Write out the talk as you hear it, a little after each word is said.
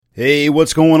Hey,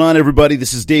 what's going on, everybody?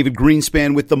 This is David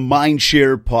Greenspan with the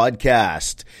Mindshare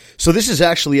Podcast. So this is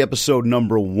actually episode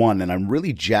number 1, and I'm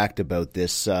really jacked about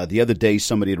this. The other day,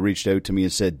 somebody had reached out to me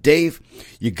and said, Dave,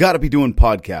 you got to be doing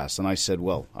podcasts. And I said,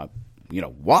 well,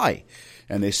 why?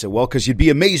 And they said, well, because you'd be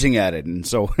amazing at it. And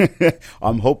so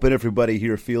I'm hoping everybody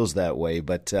here feels that way.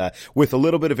 But with a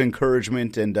little bit of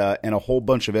encouragement and a whole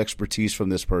bunch of expertise from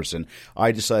this person,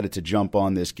 I decided to jump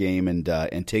on this game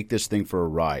and take this thing for a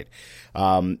ride.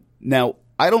 Now,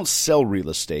 I don't sell real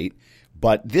estate,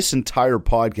 but this entire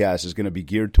podcast is going to be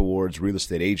geared towards real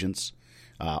estate agents,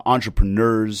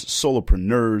 entrepreneurs,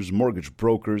 solopreneurs, mortgage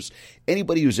brokers,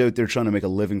 anybody who's out there trying to make a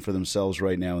living for themselves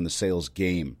right now in the sales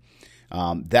game.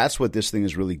 That's what this thing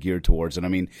is really geared towards. And I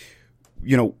mean,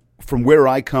 from where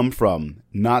I come from,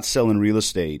 not selling real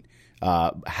estate,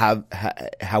 however,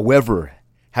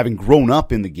 having grown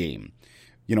up in the game,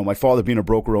 my father being a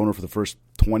broker owner for the first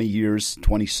 20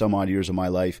 some odd years of my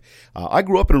life, I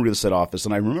grew up in a real estate office,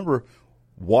 and I remember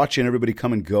watching everybody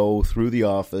come and go through the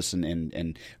office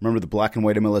and remember the black and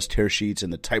white MLS tear sheets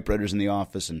and the typewriters in the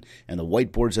office and the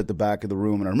whiteboards at the back of the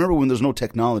room. And I remember when there's no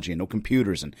technology and no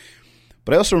computers.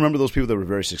 But I also remember those people that were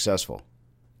very successful.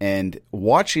 And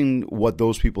watching what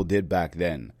those people did back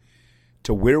then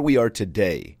to where we are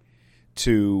today,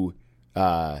 to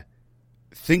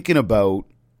thinking about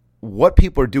what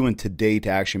people are doing today to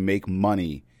actually make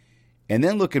money, and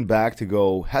then looking back to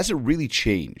go, has it really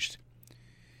changed?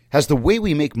 Has the way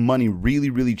we make money really,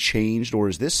 really changed, or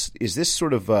is this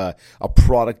sort of a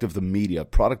product of the media, a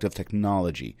product of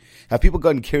technology? Have people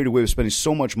gotten carried away with spending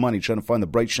so much money trying to find the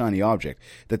bright, shiny object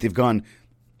that they've gone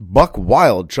buck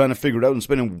wild trying to figure it out and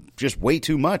spending just way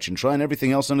too much and trying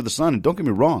everything else under the sun? And don't get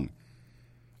me wrong,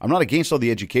 I'm not against all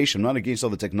the education, I'm not against all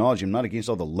the technology, I'm not against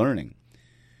all the learning.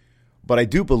 But I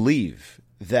do believe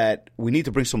that we need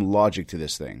to bring some logic to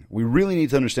this thing. We really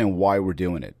need to understand why we're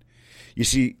doing it. You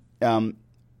see,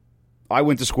 I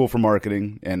went to school for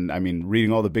marketing, and I mean,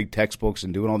 reading all the big textbooks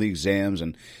and doing all the exams,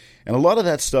 and a lot of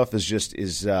that stuff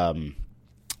is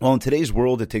well, in today's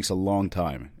world, it takes a long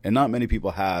time, and not many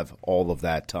people have all of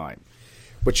that time.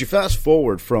 But you fast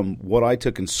forward from what I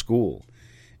took in school,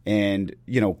 and,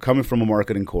 coming from a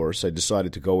marketing course, I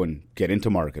decided to go and get into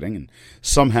marketing and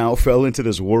somehow fell into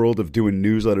this world of doing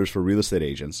newsletters for real estate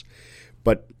agents,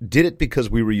 but did it because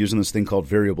we were using this thing called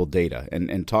variable data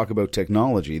and talk about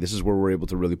technology. This is where we're able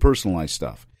to really personalize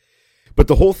stuff. But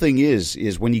the whole thing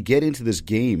is when you get into this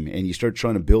game and you start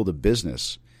trying to build a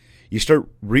business, you start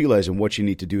realizing what you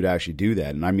need to do to actually do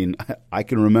that. And I mean, I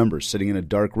can remember sitting in a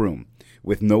dark room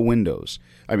with no windows.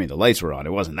 I mean, the lights were on.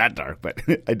 It wasn't that dark, but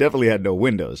I definitely had no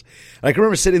windows. I can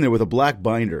remember sitting there with a black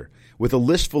binder with a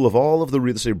list full of all of the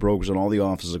real estate brokers and all the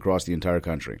offices across the entire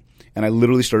country. And I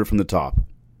literally started from the top,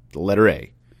 the letter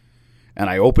A. And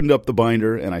I opened up the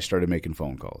binder and I started making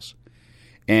phone calls.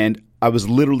 And I was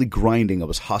literally grinding. I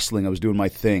was hustling. I was doing my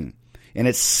thing. And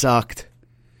it sucked.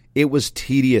 It was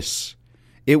tedious.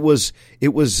 It was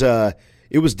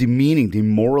demeaning,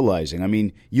 demoralizing. I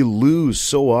mean, you lose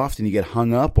so often, you get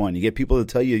hung up on. You get people to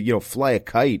tell you, fly a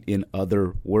kite, in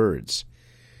other words.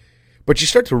 But you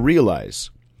start to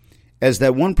realize, as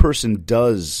that one person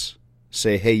does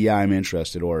say, hey, yeah, I'm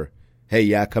interested, or hey,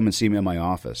 yeah, come and see me in my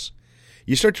office,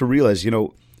 you start to realize,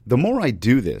 the more I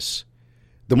do this,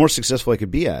 the more successful I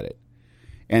could be at it.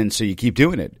 And so you keep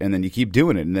doing it, and then you keep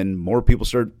doing it, and then more people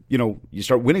start, you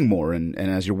start winning more. And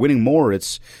as you're winning more,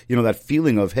 it's, that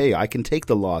feeling of, hey, I can take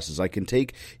the losses. I can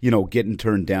take, getting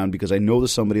turned down because I know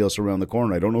there's somebody else around the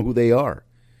corner. I don't know who they are,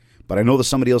 but I know there's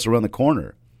somebody else around the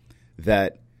corner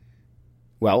that,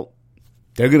 well,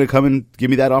 they're going to come and give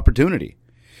me that opportunity.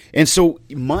 And so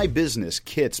my business,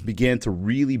 Kits, began to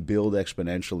really build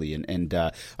exponentially, and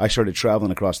I started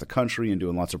traveling across the country and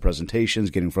doing lots of presentations,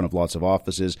 getting in front of lots of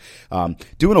offices,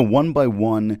 doing a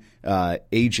one-by-one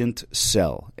agent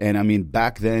sell. And I mean,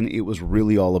 back then, it was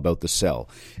really all about the sell.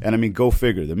 And I mean, go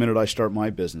figure, the minute I start my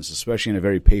business, especially in a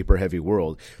very paper-heavy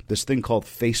world, this thing called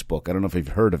Facebook, I don't know if you've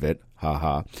heard of it,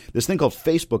 this thing called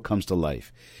Facebook comes to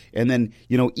life. And then,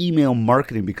 email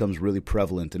marketing becomes really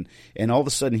prevalent. And all of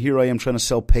a sudden, here I am trying to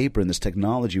sell paper in this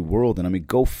technology world. And I mean,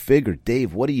 go figure,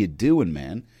 Dave, what are you doing,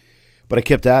 man? But I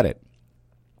kept at it.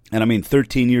 And I mean,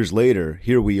 13 years later,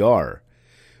 here we are.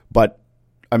 But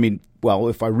I mean, well,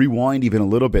 if I rewind even a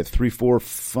little bit, 3, 4,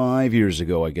 5 years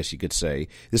ago, I guess you could say,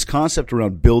 this concept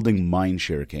around building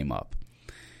Mindshare came up.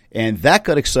 And that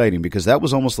got exciting because that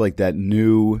was almost like that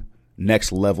new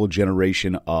next level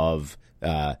generation of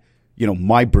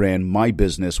my brand, my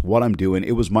business, what I'm doing.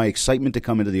 It was my excitement to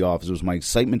come into the office. It was my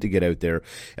excitement to get out there.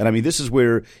 And I mean, this is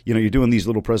where, you're doing these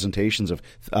little presentations of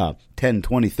 10,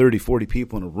 20, 30, 40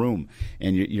 people in a room,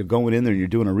 and you're going in there and you're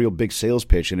doing a real big sales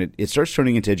pitch, and it starts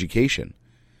turning into education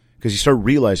because you start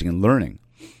realizing and learning.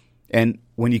 And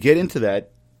when you get into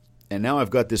that, and now I've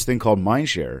got this thing called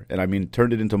Mindshare, and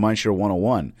turned it into Mindshare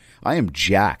 101, I am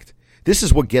jacked. This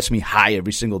is what gets me high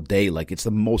every single day. Like, it's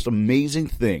the most amazing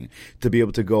thing to be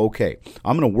able to go, okay,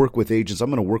 I'm going to work with agents.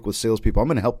 I'm going to work with salespeople. I'm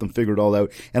going to help them figure it all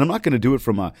out. And I'm not going to do it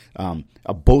from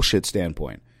a bullshit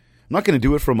standpoint. I'm not going to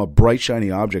do it from a bright, shiny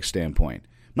object standpoint.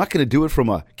 I'm not going to do it from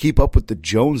a keep up with the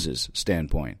Joneses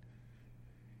standpoint.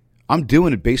 I'm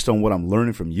doing it based on what I'm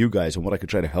learning from you guys and what I could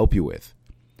try to help you with.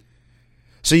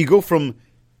 So you go from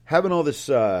having all this,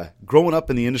 growing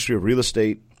up in the industry of real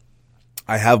estate.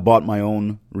 I have bought my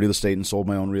own real estate and sold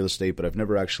my own real estate, but I've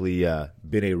never actually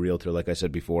been a realtor, like I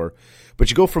said before. But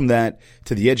you go from that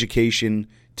to the education,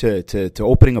 to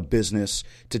opening a business,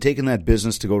 to taking that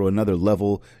business to go to another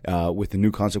level with the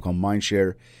new concept called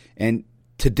Mindshare. And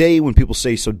today when people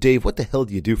say, so Dave, what the hell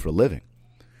do you do for a living?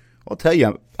 I'll tell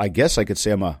you, I guess I could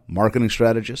say I'm a marketing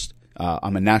strategist.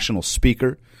 I'm a national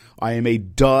speaker. I am a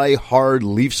die-hard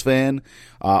Leafs fan.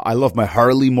 I love my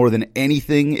Harley more than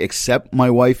anything except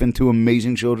my wife and two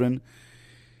amazing children.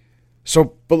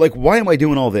 So, but why am I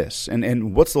doing all this?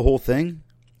 And what's the whole thing?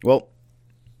 Well,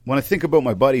 when I think about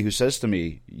my buddy who says to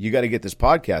me, you got to get this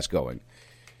podcast going,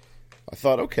 I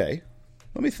thought, okay,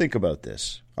 let me think about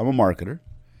this. I'm a marketer,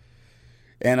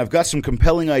 and I've got some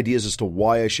compelling ideas as to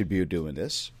why I should be doing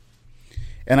this.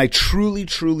 And I truly,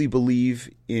 truly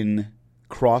believe in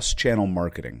cross-channel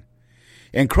marketing.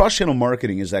 And cross-channel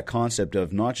marketing is that concept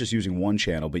of not just using one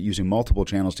channel, but using multiple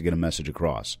channels to get a message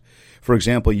across. For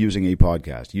example, using a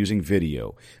podcast, using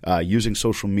video, using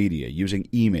social media, using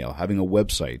email, having a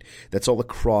website. That's all a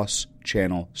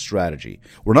cross-channel strategy.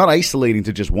 We're not isolating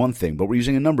to just one thing, but we're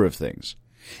using a number of things.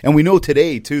 And we know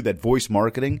today, too, that voice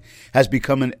marketing has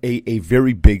become a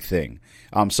very big thing.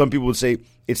 Some people would say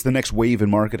it's the next wave in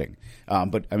marketing.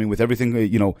 But, with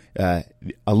everything,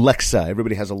 Alexa,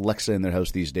 everybody has Alexa in their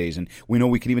house these days. And we know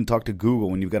we can even talk to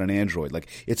Google when you've got an Android.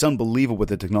 It's unbelievable what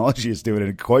the technology is doing.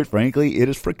 And quite frankly, it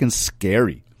is freaking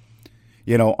scary.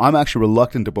 I'm actually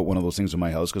reluctant to put one of those things in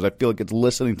my house because I feel like it's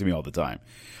listening to me all the time.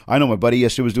 I know my buddy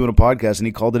yesterday was doing a podcast and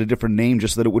he called it a different name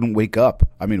just so that it wouldn't wake up.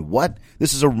 What?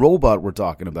 This is a robot we're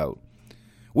talking about.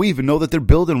 We even know that they're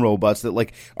building robots that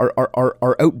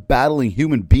are out battling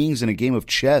human beings in a game of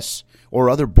chess or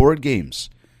other board games.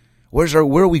 Where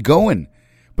are we going?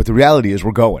 But the reality is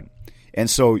we're going. And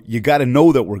so you got to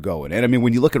know that we're going. And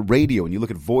when you look at radio and you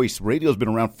look at voice, radio's been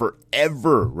around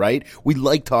forever, right? We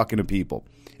like talking to people.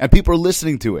 And people are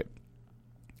listening to it.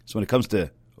 So when it comes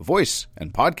to voice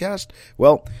and podcast,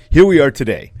 well, here we are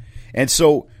today. And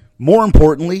so more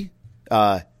importantly,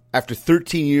 after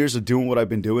 13 years of doing what I've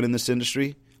been doing in this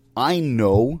industry, I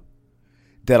know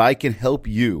that I can help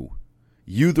you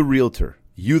the realtor,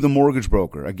 you the mortgage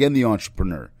broker, again, the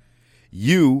entrepreneur,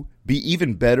 you be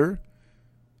even better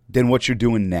than what you're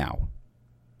doing now.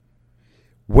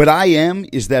 What I am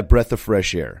is that breath of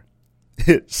fresh air.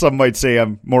 Some might say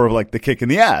I'm more of the kick in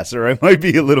the ass, or I might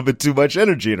be a little bit too much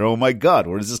energy. And oh my God,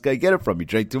 where does this guy get it from? He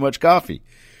drank too much coffee.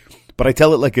 But I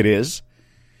tell it like it is,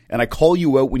 and I call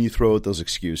you out when you throw out those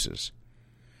excuses.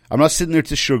 I'm not sitting there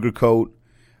to sugarcoat.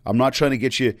 I'm not trying to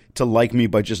get you to like me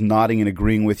by just nodding and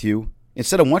agreeing with you.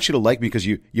 Instead, I want you to like me because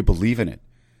you believe in it.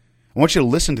 I want you to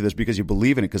listen to this because you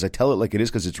believe in it, because I tell it like it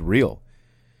is, because it's real.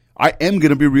 I am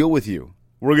going to be real with you.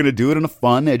 We're going to do it in a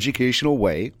fun, educational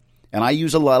way. And I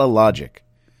use a lot of logic.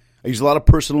 I use a lot of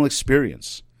personal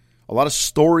experience, a lot of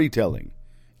storytelling,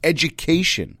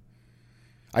 education.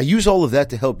 I use all of that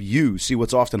to help you see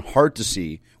what's often hard to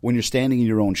see when you're standing in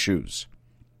your own shoes.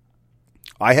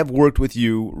 I have worked with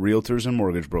you, realtors and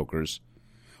mortgage brokers,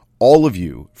 all of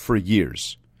you, for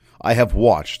years. I have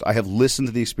watched, I have listened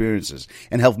to the experiences,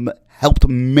 and have helped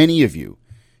many of you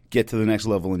get to the next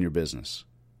level in your business.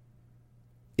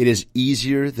 It is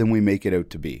easier than we make it out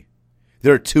to be.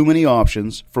 There are too many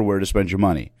options for where to spend your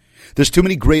money. There's too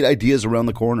many great ideas around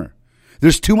the corner.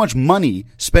 There's too much money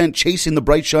spent chasing the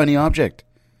bright, shiny object.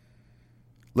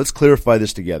 Let's clarify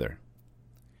this together.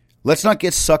 Let's not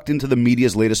get sucked into the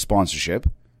media's latest sponsorship.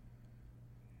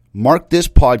 Mark this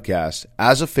podcast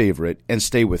as a favorite and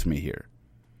stay with me here.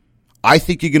 I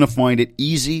think you're going to find it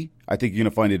easy. I think you're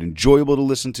going to find it enjoyable to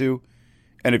listen to.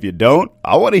 And if you don't,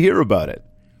 I want to hear about it.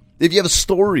 If you have a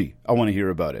story, I want to hear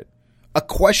about it. A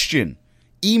question,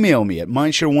 email me at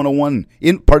mindshare101,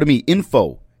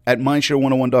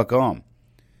 info@mindshare101.com.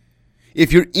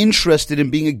 If you're interested in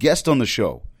being a guest on the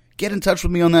show, get in touch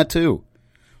with me on that too.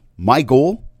 My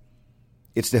goal,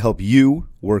 it's to help you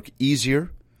work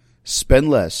easier, spend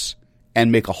less,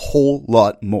 and make a whole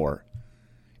lot more.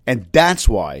 And that's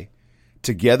why,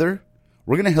 together,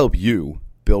 we're going to help you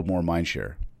build more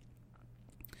mindshare.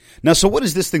 Now, so what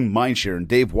is this thing mindshare? And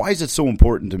Dave, why is it so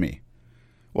important to me?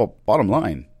 Well, bottom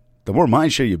line, the more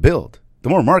mindshare you build, the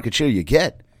more market share you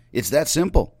get. It's that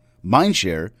simple.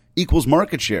 Mindshare equals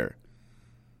market share.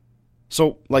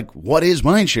 So, what is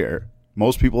mindshare?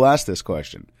 Most people ask this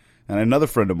question. And another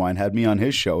friend of mine had me on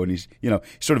his show, and he's,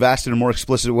 sort of asked it in a more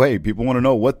explicit way. People want to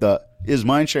know what the is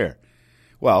mindshare.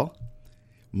 Well,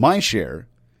 mindshare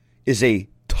is a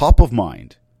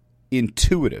top-of-mind,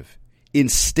 intuitive,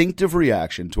 instinctive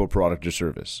reaction to a product or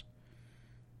service.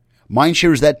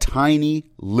 Mindshare is that tiny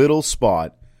little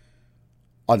spot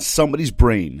on somebody's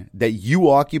brain that you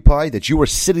occupy, that you are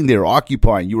sitting there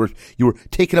occupying. You are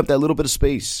taking up that little bit of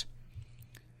space.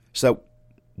 So that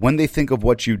when they think of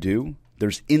what you do,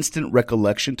 there's instant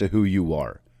recollection to who you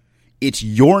are. It's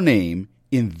your name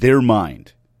in their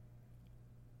mind.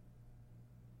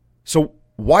 So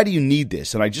why do you need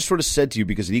this? And I just sort of said to you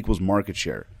because it equals market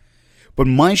share. But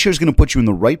mindshare is going to put you in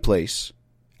the right place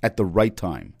at the right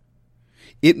time.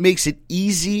 It makes it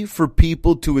easy for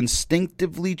people to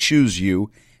instinctively choose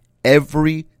you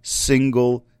every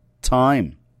single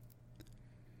time.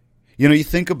 You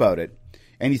think about it,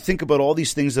 and you think about all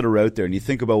these things that are out there, and you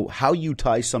think about how you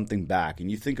tie something back,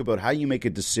 and you think about how you make a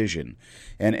decision.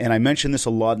 And I mention this a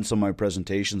lot in some of my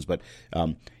presentations, but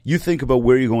you think about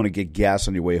where you're going to get gas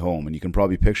on your way home, and you can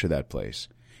probably picture that place.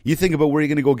 You think about where you're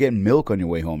going to go get milk on your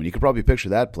way home, and you can probably picture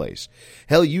that place.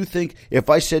 Hell, you think, if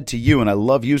I said to you, and I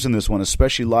love using this one,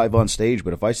 especially live on stage,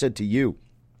 but if I said to you,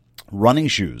 running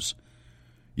shoes,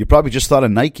 you probably just thought of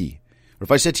Nike. Or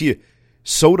if I said to you,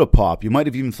 soda pop, you might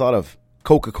have even thought of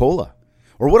Coca-Cola.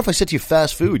 Or what if I said to you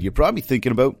fast food? You're probably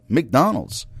thinking about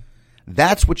McDonald's.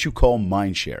 That's what you call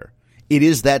mindshare. It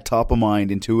is that top-of-mind,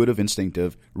 intuitive,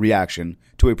 instinctive reaction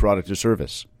to a product or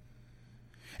service.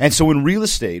 And so in real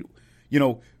estate,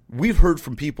 we've heard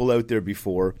from people out there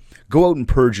before, go out and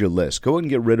purge your list. Go out and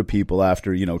get rid of people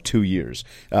after, 2 years.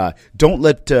 Don't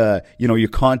let, your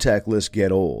contact list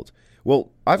get old.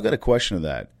 Well, I've got a question of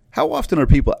that. How often are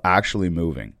people actually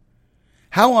moving?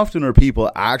 How often are people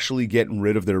actually getting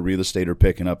rid of their real estate or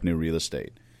picking up new real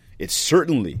estate? It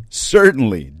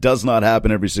certainly does not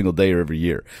happen every single day or every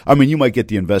year. I mean, you might get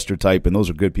the investor type, and those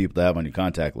are good people to have on your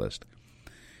contact list.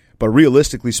 But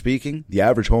realistically speaking, the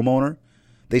average homeowner,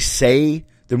 they say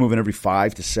they're moving every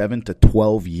 5 to 7 to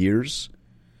 12 years.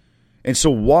 And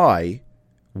so why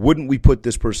wouldn't we put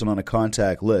this person on a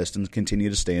contact list and continue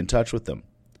to stay in touch with them?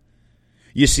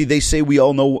 You see, they say we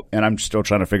all know, and I'm still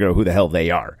trying to figure out who the hell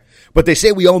they are, but they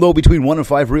say we all know between 1 and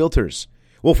 5 realtors.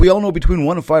 Well, if we all know between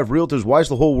 1 and 5 realtors, why is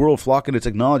the whole world flocking to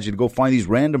technology to go find these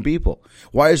random people?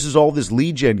 Why is all this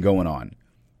lead gen going on?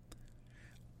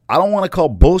 I don't want to call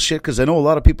bullshit because I know a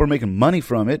lot of people are making money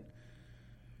from it,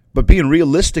 but being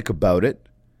realistic about it,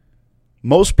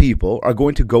 most people are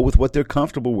going to go with what they're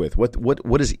comfortable with,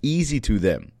 what is easy to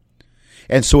them.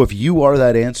 And so if you are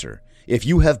that answer, if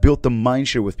you have built the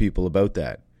mindshare with people about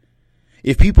that,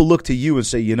 if people look to you and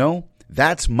say,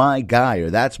 that's my guy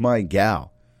or that's my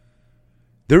gal,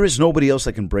 there is nobody else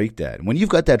that can break that. And when you've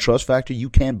got that trust factor, you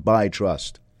can't buy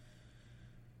trust.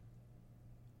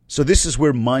 So this is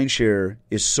where mindshare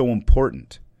is so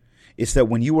important. It's that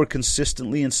when you are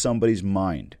consistently in somebody's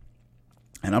mind,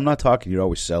 and I'm not talking you're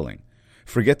always selling.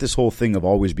 Forget this whole thing of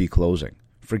always be closing.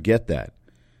 Forget that.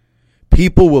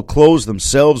 People will close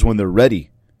themselves when they're ready.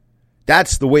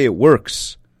 That's the way it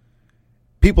works.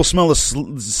 People smell a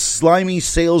slimy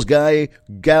sales guy,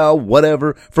 gal,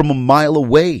 whatever, from a mile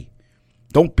away.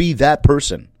 Don't be that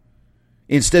person.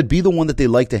 Instead, be the one that they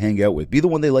like to hang out with. Be the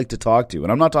one they like to talk to.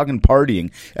 And I'm not talking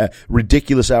partying at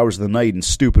ridiculous hours of the night in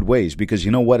stupid ways, because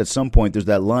you know what? At some point, there's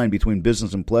that line between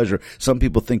business and pleasure. Some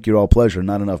people think you're all pleasure,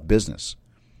 not enough business.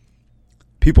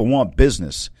 People want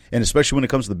business. And especially when it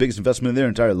comes to the biggest investment in their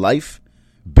entire life,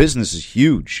 business is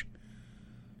huge.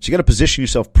 So you got to position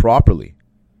yourself properly.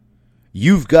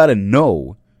 You've got to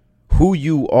know who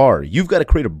you are. You've got to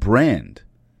create a brand.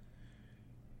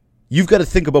 You've got to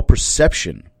think about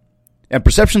perception. And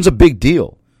perception's a big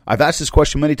deal. I've asked this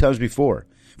question many times before.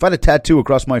 If I had a tattoo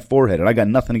across my forehead, and I got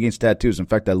nothing against tattoos. In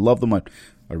fact, I love them. I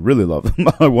really love them.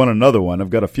 I want another one. I've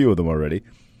got a few of them already.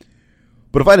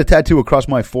 But if I had a tattoo across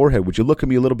my forehead, would you look at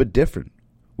me a little bit different?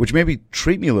 Would you maybe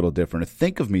treat me a little different or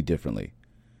think of me differently?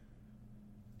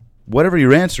 Whatever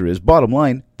your answer is, bottom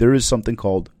line, there is something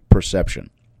called perception.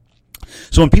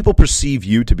 So when people perceive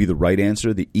you to be the right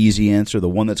answer, the easy answer, the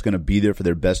one that's going to be there for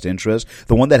their best interest,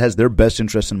 the one that has their best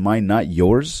interest in mind, not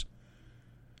yours,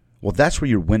 well, that's where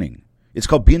you're winning. It's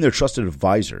called being their trusted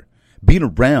advisor, being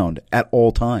around at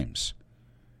all times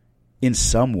in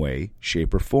some way,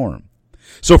 shape, or form.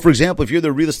 So, for example, if you're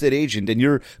the real estate agent and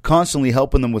you're constantly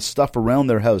helping them with stuff around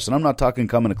their house, and I'm not talking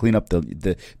coming to clean up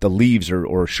the leaves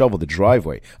or shovel the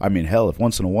driveway. I mean, hell, if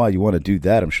once in a while you want to do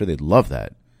that, I'm sure they'd love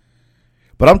that.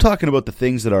 But I'm talking about the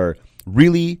things that are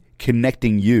really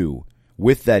connecting you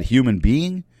with that human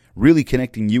being, really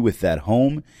connecting you with that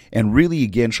home, and really,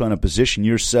 again, trying to position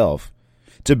yourself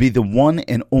to be the one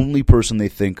and only person they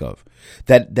think of.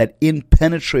 That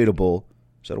impenetrable,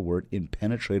 is that a word?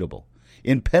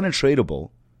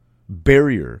 Impenetrable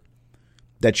barrier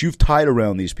that you've tied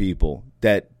around these people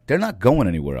that they're not going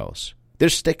anywhere else. They're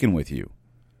sticking with you.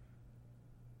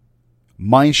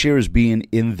 Mindshare is being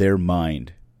in their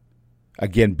mind.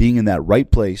 Again, being in that right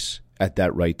place at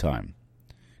that right time.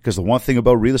 Because the one thing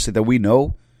about real estate that we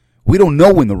don't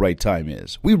know when the right time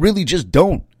is. We really just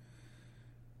don't.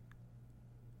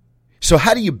 So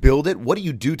how do you build it? What do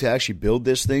you do to actually build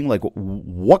this thing? Like,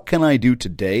 what can I do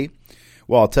today?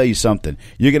 Well, I'll tell you something.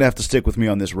 You're going to have to stick with me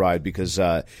on this ride because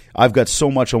I've got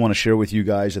so much I want to share with you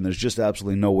guys, and there's just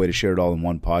absolutely no way to share it all in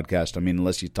one podcast. I mean,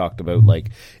 unless you talked about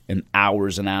like an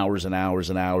hours and hours and hours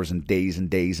and hours and days and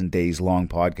days and days long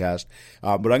podcast.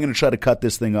 But I'm going to try to cut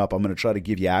this thing up. I'm going to try to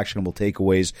give you actionable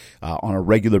takeaways on a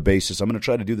regular basis. I'm going to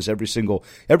try to do this every single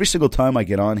time I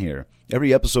get on here,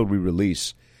 every episode we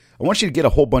release. I want you to get a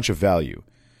whole bunch of value.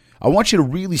 I want you to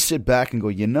really sit back and go,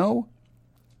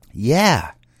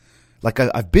 yeah. Like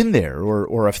I've been there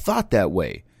or I've thought that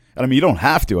way. And I mean, you don't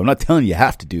have to. I'm not telling you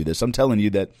have to do this. I'm telling you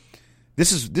that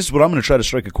this is what I'm going to try to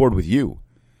strike a chord with you.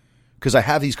 Because I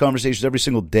have these conversations every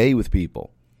single day with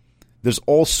people. There's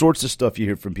all sorts of stuff you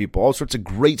hear from people, all sorts of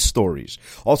great stories,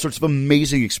 all sorts of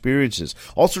amazing experiences,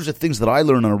 all sorts of things that I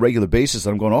learn on a regular basis that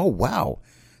I'm going, oh, wow,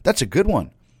 that's a good one.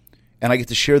 And I get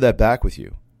to share that back with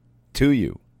you, to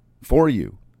you, for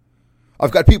you.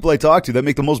 I've got people I talk to that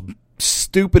make the most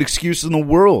stupid excuses in the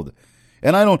world.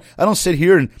 And I don't sit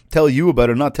here and tell you about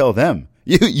it or not tell them.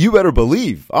 You better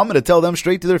believe I'm going to tell them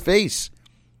straight to their face.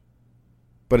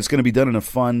 But it's going to be done in a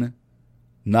fun,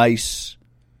 nice,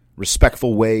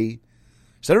 respectful way.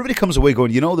 So everybody comes away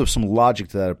going, there's some logic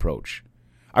to that approach.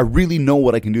 I really know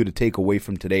what I can do to take away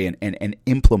from today and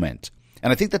implement.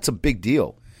 And I think that's a big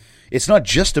deal. It's not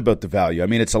just about the value. I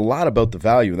mean, it's a lot about the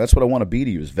value. And that's what I want to be to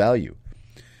you is value.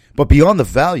 But beyond the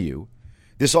value,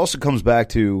 this also comes back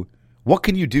to what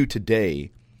can you do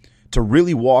today to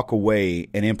really walk away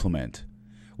and implement?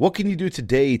 What can you do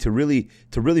today to really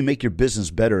make your business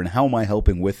better, and how am I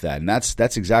helping with that? And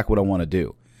that's exactly what I want to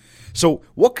do. So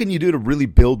what can you do to really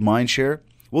build mindshare?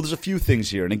 Well, there's a few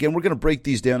things here. And again, we're going to break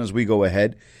these down as we go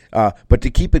ahead. But to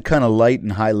keep it kind of light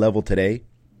and high level today,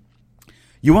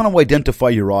 you want to identify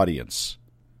your audience.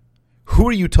 Who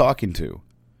are you talking to?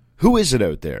 Who is it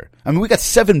out there? I mean, we got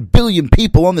 7 billion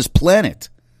people on this planet.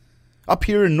 Up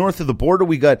here in north of the border,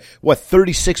 we got,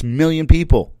 36 million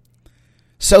people.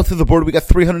 South of the border, we got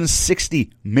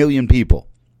 360 million people.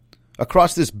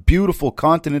 Across this beautiful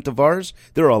continent of ours,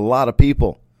 there are a lot of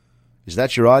people. Is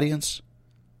that your audience?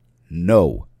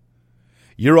 No.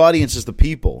 Your audience is the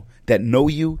people that know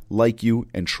you, like you,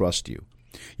 and trust you.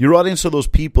 Your audience are those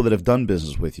people that have done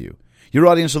business with you. Your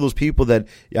audience are those people that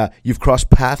you've crossed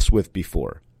paths with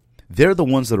before. They're the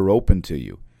ones that are open to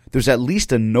you. There's at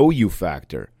least a know you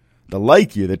factor. The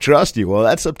like you, the trust you, well,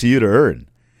 that's up to you to earn.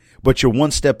 But you're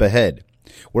one step ahead.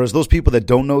 Whereas those people that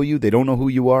don't know you, they don't know who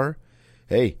you are,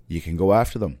 hey, you can go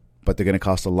after them. But they're going to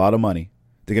cost a lot of money.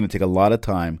 They're going to take a lot of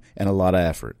time and a lot of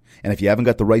effort. And if you haven't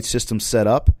got the right system set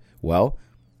up, well,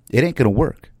 it ain't going to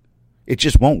work. It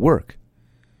just won't work.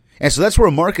 And so that's where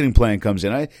a marketing plan comes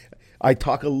in. I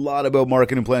talk a lot about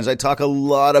marketing plans. I talk a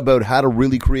lot about how to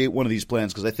really create one of these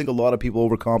plans because I think a lot of people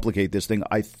overcomplicate this thing.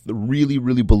 I really,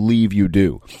 really believe you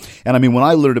do. And I mean, when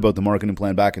I learned about the marketing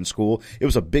plan back in school, it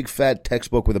was a big fat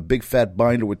textbook with a big fat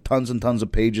binder with tons and tons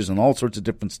of pages and all sorts of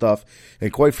different stuff.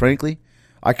 And quite frankly,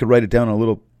 I could write it down on a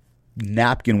little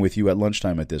napkin with you at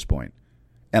lunchtime at this point.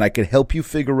 And I could help you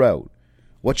figure out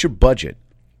what's your budget.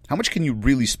 How much can you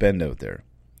really spend out there?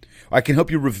 I can help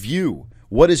you review.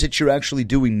 What is it you're actually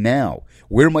doing now?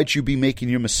 Where might you be making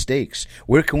your mistakes?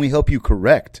 Where can we help you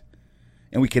correct?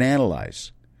 And we can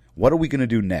analyze. What are we going to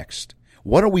do next?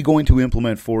 What are we going to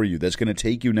implement for you that's going to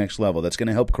take you next level, that's going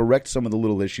to help correct some of the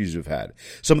little issues you've had,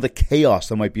 some of the chaos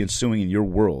that might be ensuing in your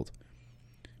world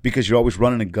because you're always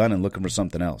running a gun and looking for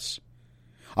something else?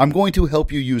 I'm going to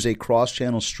help you use a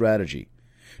cross-channel strategy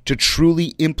to truly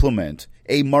implement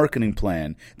a marketing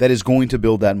plan that is going to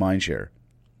build that mindshare.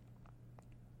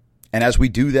 And as we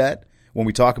do that, when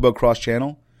we talk about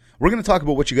cross-channel, we're going to talk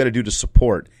about what you got to do to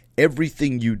support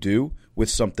everything you do with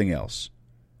something else.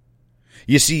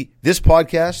 You see, this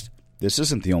podcast, this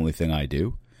isn't the only thing I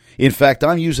do. In fact,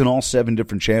 I'm using all 7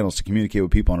 different channels to communicate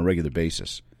with people on a regular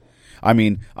basis. I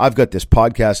mean, I've got this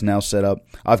podcast now set up.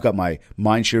 I've got my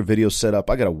Mindshare videos set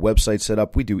up. I got a website set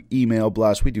up. We do email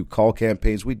blasts. We do call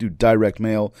campaigns. We do direct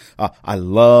mail. I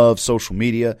love social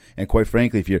media. And quite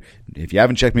frankly, if you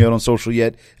haven't checked me out on social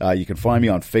yet, you can find me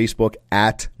on Facebook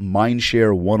at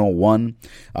Mindshare101.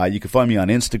 You can find me on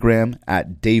Instagram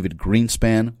at David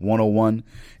Greenspan101.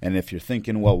 And if you're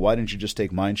thinking, well, why didn't you just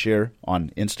take Mindshare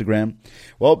on Instagram?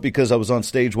 Well, because I was on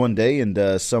stage one day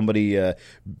and somebody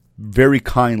very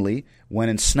kindly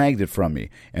went and snagged it from me.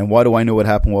 And why do I know what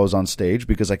happened while I was on stage?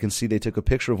 Because I can see they took a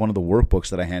picture of one of the workbooks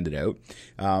that I handed out.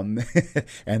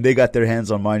 And they got their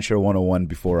hands on Mindshare 101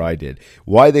 before I did.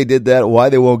 Why they did that, why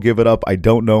they won't give it up, I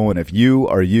don't know. And if you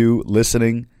are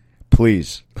listening,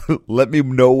 please let me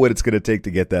know what it's going to take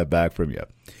to get that back from you.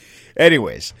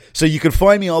 Anyways, so you can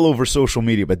find me all over social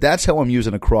media, but that's how I'm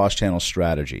using a cross-channel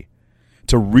strategy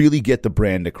to really get the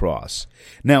brand across.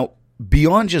 Now,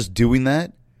 beyond just doing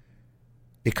that,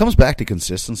 it comes back to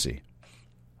consistency.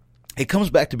 It comes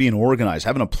back to being organized,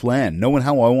 having a plan, knowing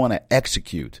how I want to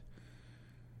execute.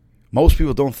 Most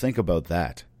people don't think about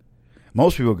that.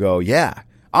 Most people go, yeah,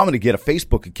 I'm going to get a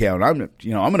Facebook account. I'm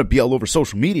going to be all over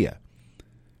social media.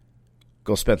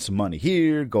 Go spend some money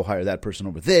here, go hire that person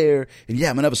over there, and yeah,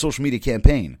 I'm going to have a social media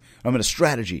campaign. I'm going to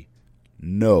strategy.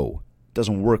 No, it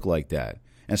doesn't work like that,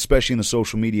 and especially in the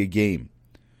social media game.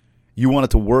 You want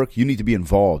it to work, you need to be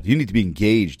involved. You need to be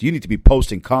engaged. You need to be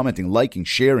posting, commenting, liking,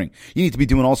 sharing. You need to be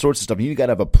doing all sorts of stuff. You got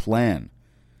to have a plan.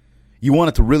 You want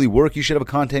it to really work, you should have a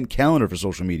content calendar for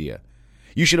social media.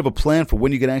 You should have a plan for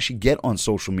when you can actually get on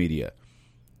social media.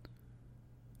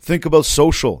 Think about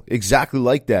social exactly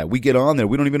like that. We get on there.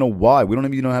 We don't even know why. We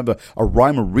don't even have a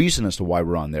rhyme or reason as to why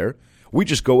we're on there. We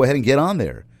just go ahead and get on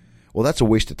there. Well, that's a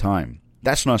waste of time.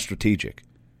 That's not strategic.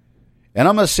 And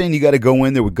I'm not saying you got to go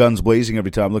in there with guns blazing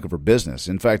every time looking for business.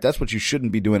 In fact, that's what you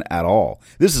shouldn't be doing at all.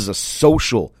 This is a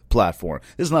social platform.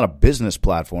 This is not a business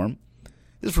platform.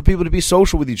 This is for people to be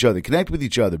social with each other, connect with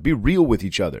each other, be real with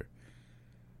each other.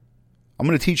 I'm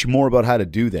going to teach you more about how to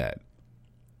do that.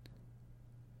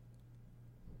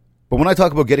 But when I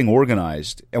talk about getting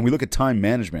organized and we look at time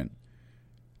management,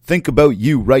 think about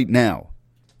you right now.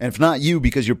 And if not you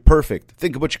because you're perfect,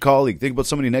 think about your colleague. Think about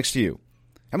somebody next to you.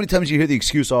 How many times do you hear the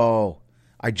excuse, oh,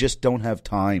 I just don't have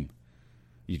time?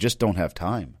 You just don't have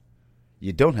time.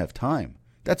 You don't have time.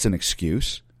 That's an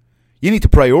excuse. You need to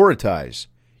prioritize.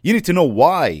 You need to know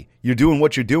why you're doing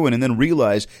what you're doing and then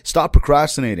realize, stop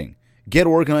procrastinating. Get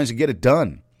organized and get it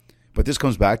done. But this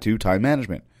comes back to time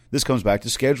management. This comes back to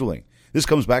scheduling. This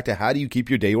comes back to how do you keep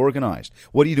your day organized?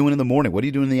 What are you doing in the morning? What are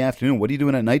you doing in the afternoon? What are you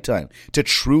doing at nighttime to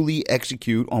truly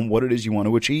execute on what it is you want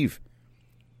to achieve?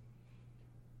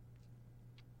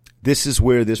 This is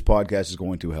where this podcast is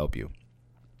going to help you.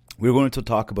 We're going to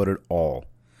talk about it all.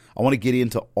 I want to get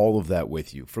into all of that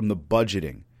with you, from the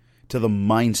budgeting to the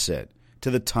mindset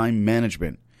to the time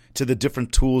management to the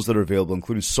different tools that are available,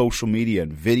 including social media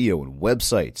and video and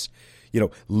websites,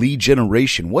 lead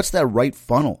generation. What's that right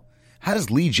funnel? How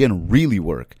does lead gen really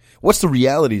work? What's the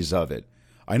realities of it?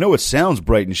 I know it sounds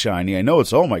bright and shiny. I know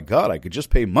it's, oh my God, I could just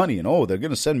pay money and they're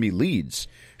going to send me leads.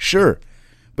 Sure.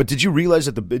 But did you realize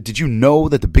did you know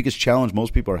that the biggest challenge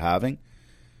most people are having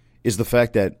is the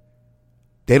fact that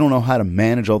they don't know how to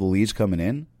manage all the leads coming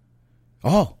in?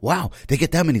 Oh, wow, they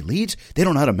get that many leads? They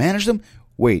don't know how to manage them?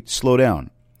 Wait, slow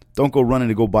down. Don't go running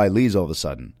to go buy leads all of a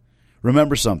sudden.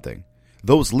 Remember something.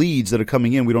 Those leads that are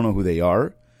coming in, we don't know who they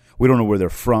are. We don't know where they're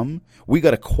from. We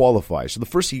got to qualify. So the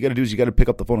first thing you got to do is you got to pick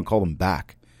up the phone and call them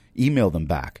back. Email them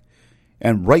back.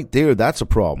 And right there, that's a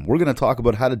problem. We're going to talk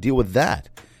about how to deal with that.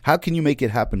 How can you make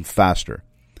it happen faster?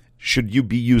 Should you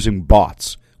be using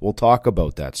bots? We'll talk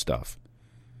about that stuff.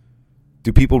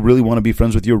 Do people really want to be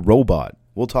friends with your robot?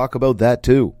 We'll talk about that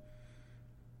too.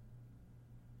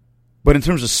 But in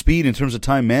terms of speed, in terms of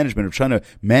time management, of trying to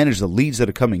manage the leads that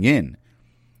are coming in,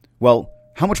 well,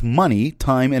 how much money,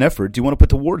 time, and effort do you want to put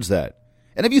towards that?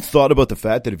 And have you thought about the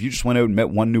fact that if you just went out and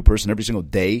met one new person every single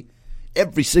day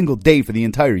for the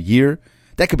entire year,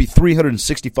 that could be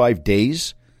 365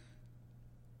 days?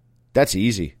 That's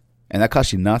easy, and that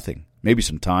costs you nothing, maybe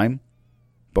some time.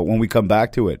 But when we come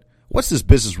back to it, what's this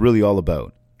business really all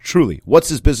about? Truly, what's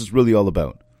this business really all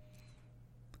about?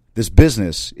 This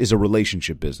business is a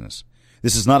relationship business.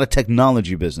 This is not a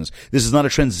technology business. This is not a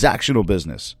transactional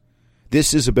business.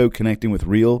 This is about connecting with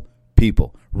real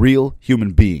people, real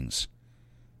human beings,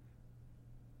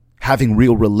 having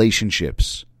real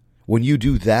relationships. When you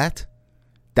do that,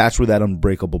 that's where that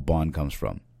unbreakable bond comes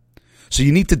from. So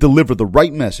you need to deliver the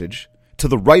right message to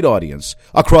the right audience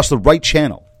across the right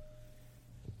channel.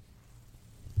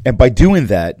 And by doing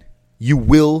that, you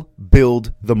will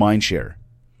build the mind share.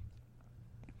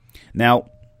 Now,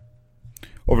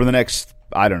 over the next,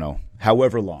 I don't know,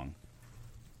 however long,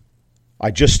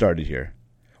 I just started here,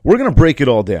 we're going to break it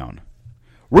all down.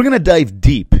 We're going to dive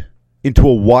deep into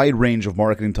a wide range of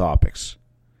marketing topics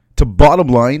to, bottom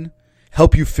line,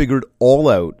 help you figure it all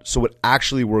out so it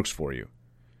actually works for you.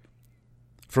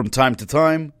 From time to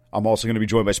time, I'm also going to be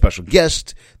joined by special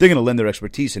guests. They're going to lend their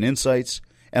expertise and insights,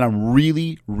 and I'm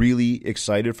really, really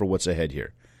excited for what's ahead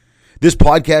here. This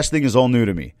podcast thing is all new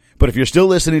to me, but if you're still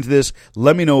listening to this,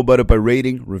 let me know about it by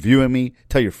rating, reviewing me,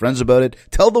 tell your friends about it,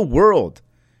 tell the world,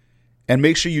 and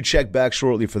make sure you check back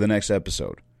shortly for the next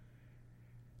episode.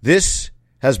 This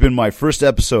has been my first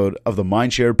episode of the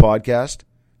Mindshare podcast.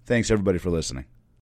 Thanks, everybody, for listening.